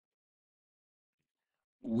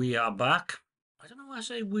we are back. I don't know why I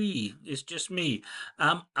say we, it's just me.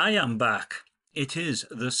 I am back. It is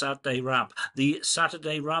the Saturday Wrap. The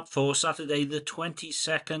Saturday Wrap for Saturday, the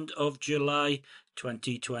 22nd of July,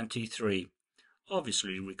 2023.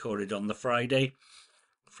 Obviously recorded on the Friday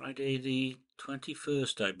the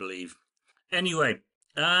 21st, I believe. Anyway,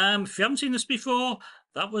 if you haven't seen this before,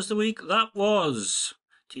 that was the week. That was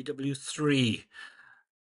TW3.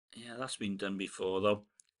 Yeah, that's been done before though.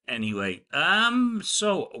 Anyway,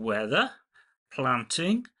 so weather,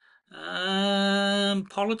 planting,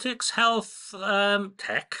 politics, health,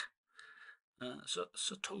 tech,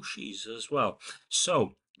 Satoshis as well.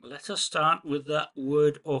 So let us start with that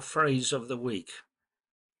word or phrase of the week.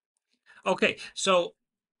 Okay, so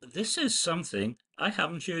this is something I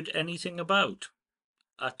haven't heard anything about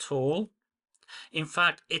at all. In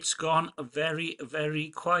fact, it's gone very, very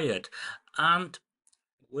quiet. And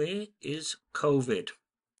where is COVID?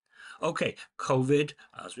 Okay, COVID,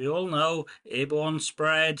 as we all know, airborne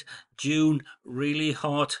spread, June, really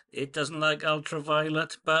hot. It doesn't like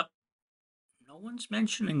ultraviolet, but no one's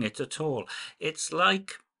mentioning it at all. It's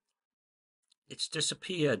like it's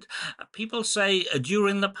disappeared. People say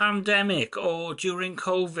during the pandemic or during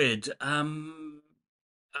COVID, and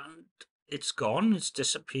it's gone, it's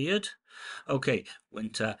disappeared. Okay,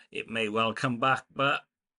 winter, it may well come back, but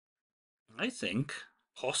I think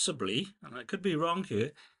possibly, and I could be wrong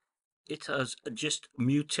here, it has just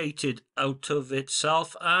mutated out of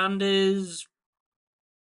itself and is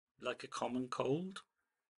like a common cold.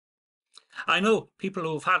 I know people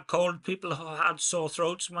who've had cold, people who've had sore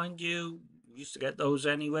throats, mind you, used to get those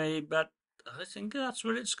anyway, but I think that's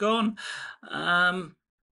where it's gone. Yeah,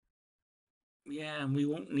 and we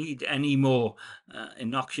won't need any more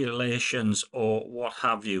inoculations or what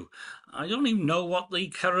have you. I don't even know what the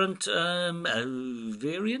current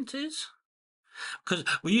variant is. Because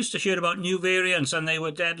we used to hear about new variants and they were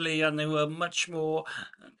deadly and they were much more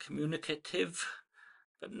communicative.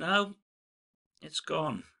 But now it's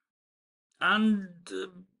gone. And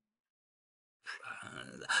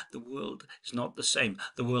the world is not the same.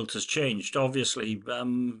 The world has changed, obviously.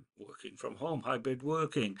 Working from home, hybrid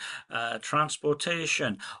working,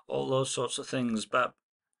 transportation, all those sorts of things. But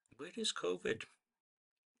where is COVID?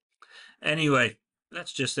 Anyway,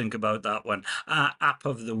 let's just think about that one. App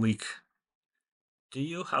of the week. Do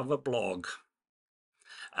you have a blog?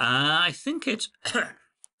 I think it's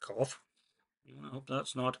cough. I hope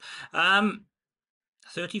that's not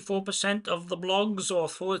 34% of the blogs or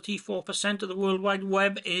 44% of the World Wide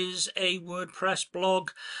Web is a WordPress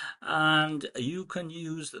blog, and you can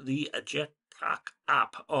use the Jetpack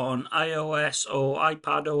app on iOS or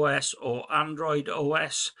iPad OS or Android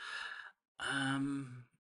OS.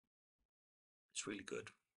 It's really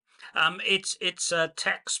good. It's a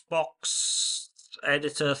text box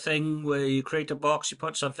editor thing where you create a box, you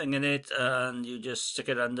put something in it, and you just stick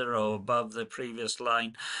it under or above the previous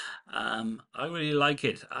line. I really like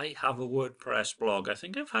it. I have a WordPress blog. I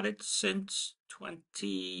think I've had it since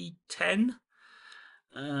 2010,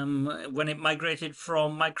 when it migrated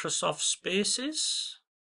from Microsoft Spaces,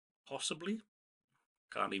 possibly.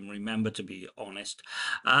 Can't even remember, to be honest.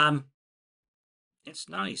 It's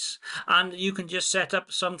nice, and you can just set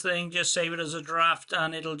up something, just save it as a draft,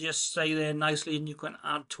 and it'll just stay there nicely, and you can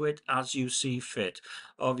add to it as you see fit.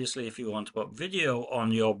 Obviously, if you want to put video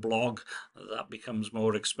on your blog, that becomes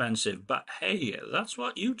more expensive, but hey, that's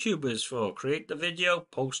what YouTube is for. Create the video,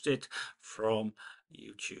 post it from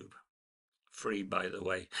YouTube. Free, by the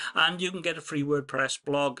way. And you can get a free WordPress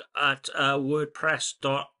blog at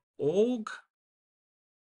wordpress.org.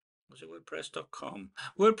 Was it WordPress.com?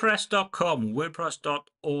 WordPress.com.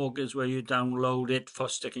 WordPress.org is where you download it for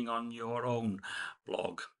sticking on your own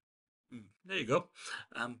blog. There you go.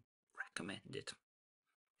 Recommend it.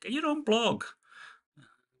 Get your own blog.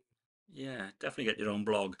 Yeah, definitely get your own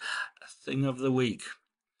blog. Thing of the week.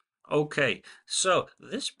 Okay, so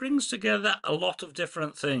this brings together a lot of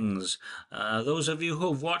different things. Those of you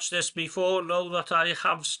who've watched this before know that I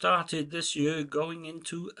have started this year going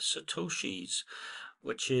into Satoshis,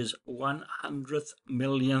 which is 100th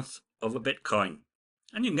millionth of a Bitcoin.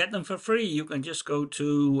 And you can get them for free. You can just go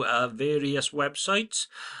to various websites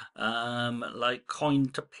like Coin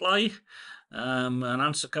to Play and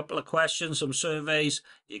answer a couple of questions, some surveys,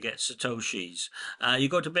 you get Satoshis. You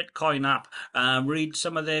go to Bitcoin app, read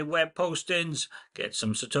some of their web postings, get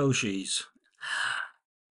some Satoshis.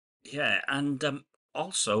 Yeah, and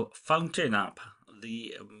also Fountain app,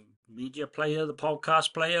 the media player, the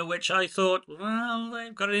podcast player, which I thought, well,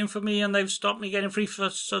 they've got it in for me and they've stopped me getting free for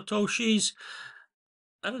Satoshis.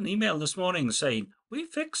 I had an email this morning saying, we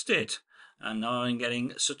fixed it, and now I'm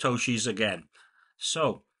getting Satoshis again.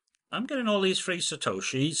 So, I'm getting all these free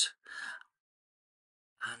Satoshis,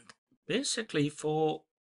 and basically for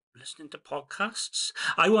listening to podcasts,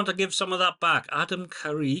 I want to give some of that back. Adam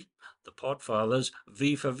Curry, the Podfathers,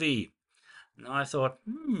 V for V. Now I thought,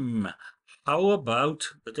 how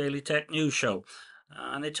about the Daily Tech News Show?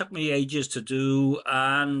 And it took me ages to do,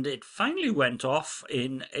 and it finally went off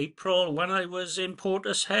in April when I was in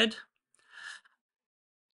Portishead.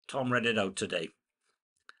 Tom read it out today,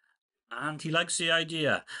 and he likes the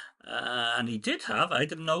idea. And he did have, I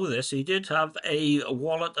didn't know this, he did have a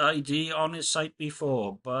wallet ID on his site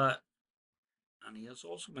before, and he has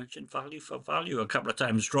also mentioned value for value a couple of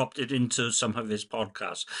times, dropped it into some of his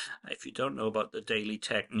podcasts. If you don't know about the Daily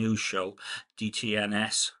Tech News Show,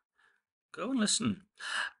 DTNS, go and listen.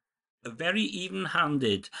 Very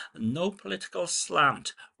even-handed, no political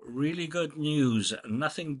slant, really good news,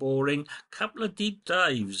 nothing boring, couple of deep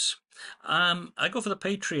dives. I go for the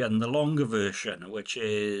Patreon, the longer version, which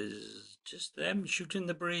is just them shooting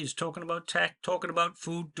the breeze, talking about tech, talking about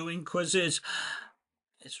food, doing quizzes.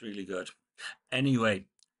 It's really good. Anyway,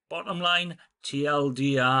 bottom line,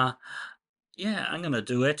 TLDR. Yeah, I'm going to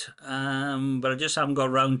do it, but I just haven't got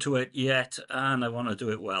around to it yet, and I want to do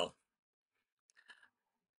it well.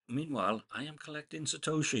 Meanwhile, I am collecting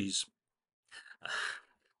Satoshis.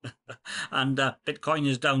 And Bitcoin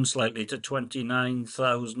is down slightly to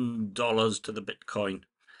 $29,000 to the Bitcoin.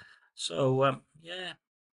 So, yeah,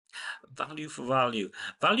 value for value.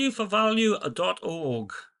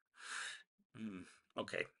 Valueforvalue.org.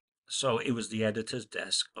 Okay, so it was the editor's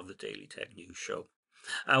desk of the Daily Tech News Show,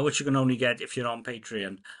 which you can only get if you're on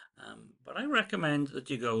Patreon. But I recommend that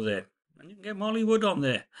you go there. And you can get Molly Wood on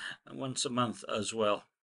there once a month as well,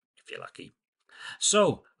 if you're lucky.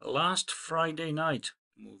 So, last Friday night,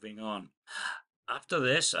 moving on. After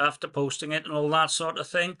this, after posting it and all that sort of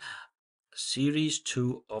thing, Series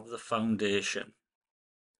 2 of the Foundation.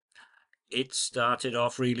 It started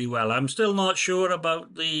off really well. I'm still not sure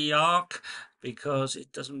about the arc because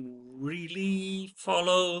it doesn't really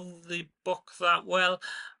follow the book that well,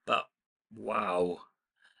 but wow.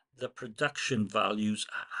 The production values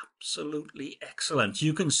are absolutely excellent.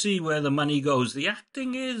 You can see where the money goes. The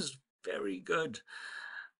acting is very good,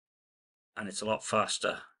 and it's a lot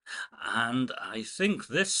faster. And I think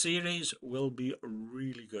this series will be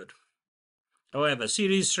really good. However,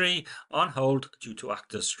 Series 3 on hold due to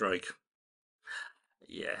actors' strike.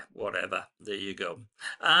 Yeah, whatever. There you go.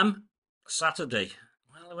 Saturday.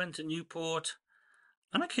 Well, I went to Newport,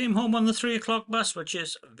 and I came home on the 3 o'clock bus, which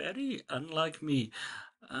is very unlike me.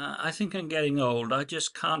 I think I'm getting old. I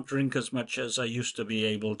just can't drink as much as I used to be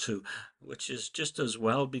able to, which is just as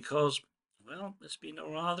well because, well, it's been a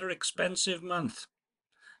rather expensive month.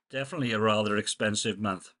 Definitely a rather expensive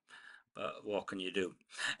month. But what can you do?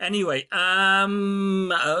 Anyway,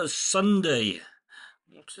 Sunday.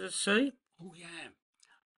 What did it say? Oh, yeah.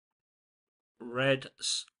 Red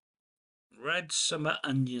summer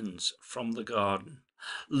onions from the garden.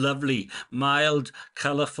 Lovely, mild,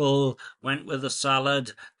 colourful, went with a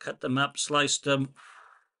salad, cut them up, sliced them.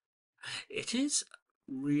 It is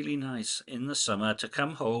really nice in the summer to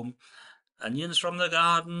come home, onions from the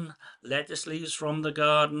garden, lettuce leaves from the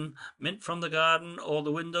garden, mint from the garden or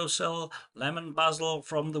the windowsill, lemon basil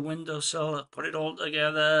from the windowsill, put it all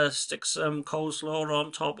together, stick some coleslaw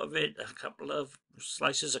on top of it, a couple of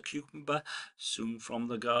slices of cucumber, soon from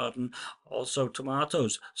the garden, also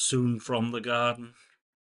tomatoes, soon from the garden.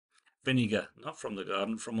 Vinegar, not from the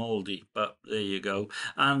garden, from Aldi, but there you go.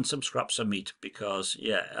 And some scraps of meat because,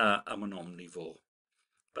 yeah, I'm an omnivore.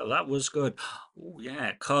 But that was good. Oh,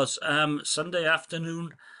 yeah, because Sunday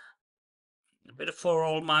afternoon, a bit of For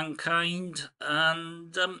All Mankind,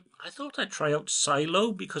 and I thought I'd try out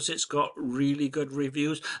Silo because it's got really good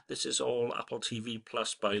reviews. This is all Apple TV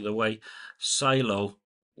Plus, by the way. Silo,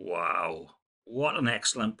 wow, what an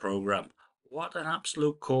excellent program. What an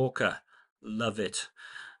absolute corker. Love it.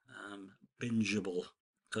 Bingeable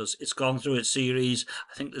because it's gone through its series.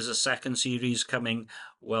 I think there's a second series coming,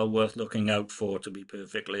 well worth looking out for, to be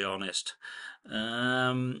perfectly honest.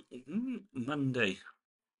 Monday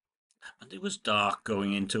was dark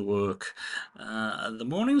going into work. The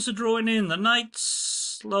mornings are drawing in, the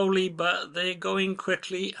nights slowly, but they're going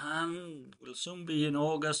quickly, and we'll soon be in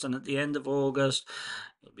August, and at the end of August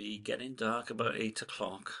it'll be getting dark about 8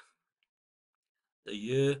 o'clock. The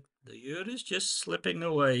year is just slipping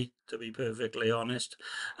away, to be perfectly honest.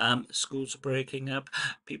 Schools are breaking up.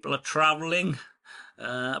 People are travelling.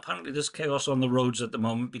 Apparently there's chaos on the roads at the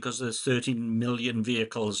moment because there's 13 million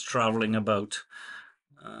vehicles travelling about.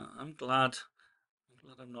 I'm glad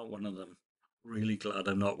I'm not one of them. Really glad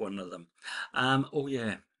I'm not one of them. Oh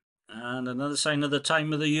yeah, And another sign of the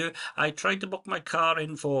time of the year, I tried to book my car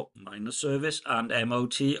in for minor service and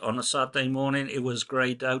MOT on a Saturday morning. It was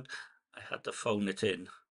greyed out. I had to phone it in.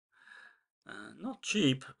 Not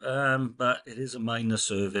cheap, but it is a minor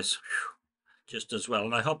service. Whew, just as well.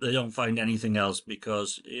 And I hope they don't find anything else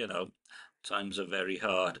because, times are very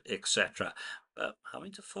hard, etc. But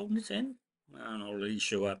having to phone it in? I'm not really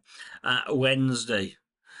sure. Wednesday.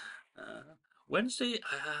 Wednesday,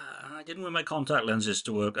 I didn't wear my contact lenses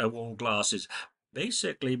to work. I wore glasses.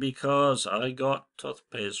 Basically because I got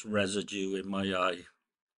toothpaste residue in my eye.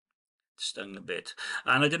 Stung a bit.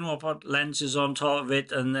 And I didn't want to put lenses on top of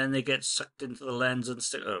it and then they get sucked into the lens and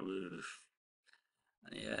stick. Oh,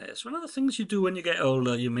 yeah, it's one of the things you do when you get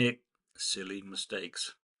older. You make silly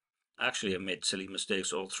mistakes. Actually, I made silly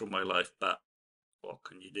mistakes all through my life, but what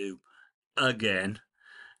can you do? Again.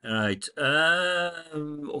 Right.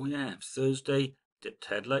 Oh yeah, Thursday, dipped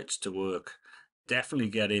headlights to work. Definitely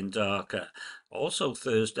getting darker. Also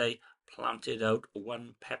Thursday, planted out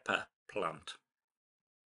one pepper plant.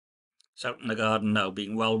 It's out in the garden now,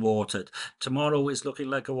 being well watered. Tomorrow is looking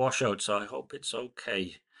like a washout, so I hope it's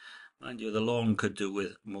okay. Mind you, the lawn could do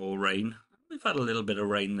with more rain. We've had a little bit of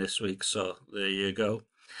rain this week, so there you go.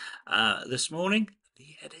 This morning,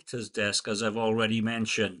 the editor's desk, as I've already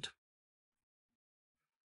mentioned.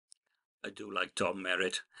 I do like Tom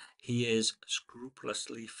Merritt. He is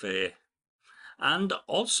scrupulously fair. And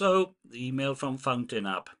also the email from Fountain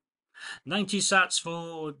App. 90 sats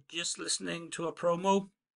for just listening to a promo.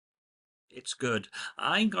 It's good.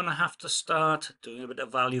 I'm going to have to start doing a bit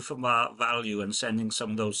of value for value and sending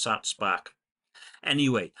some of those sats back.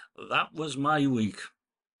 Anyway, that was my week.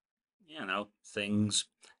 Things.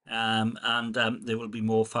 There will be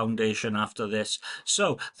more foundation after this.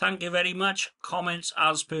 So thank you very much. Comments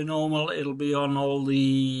as per normal. It'll be on all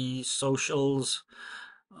the socials,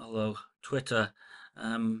 although Twitter.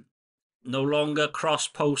 No longer cross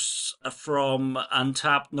posts from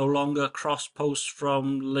Untapped, no longer cross posts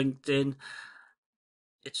from LinkedIn.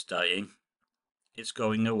 It's dying. It's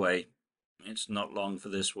going away. It's not long for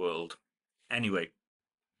this world. Anyway,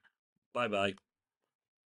 bye bye.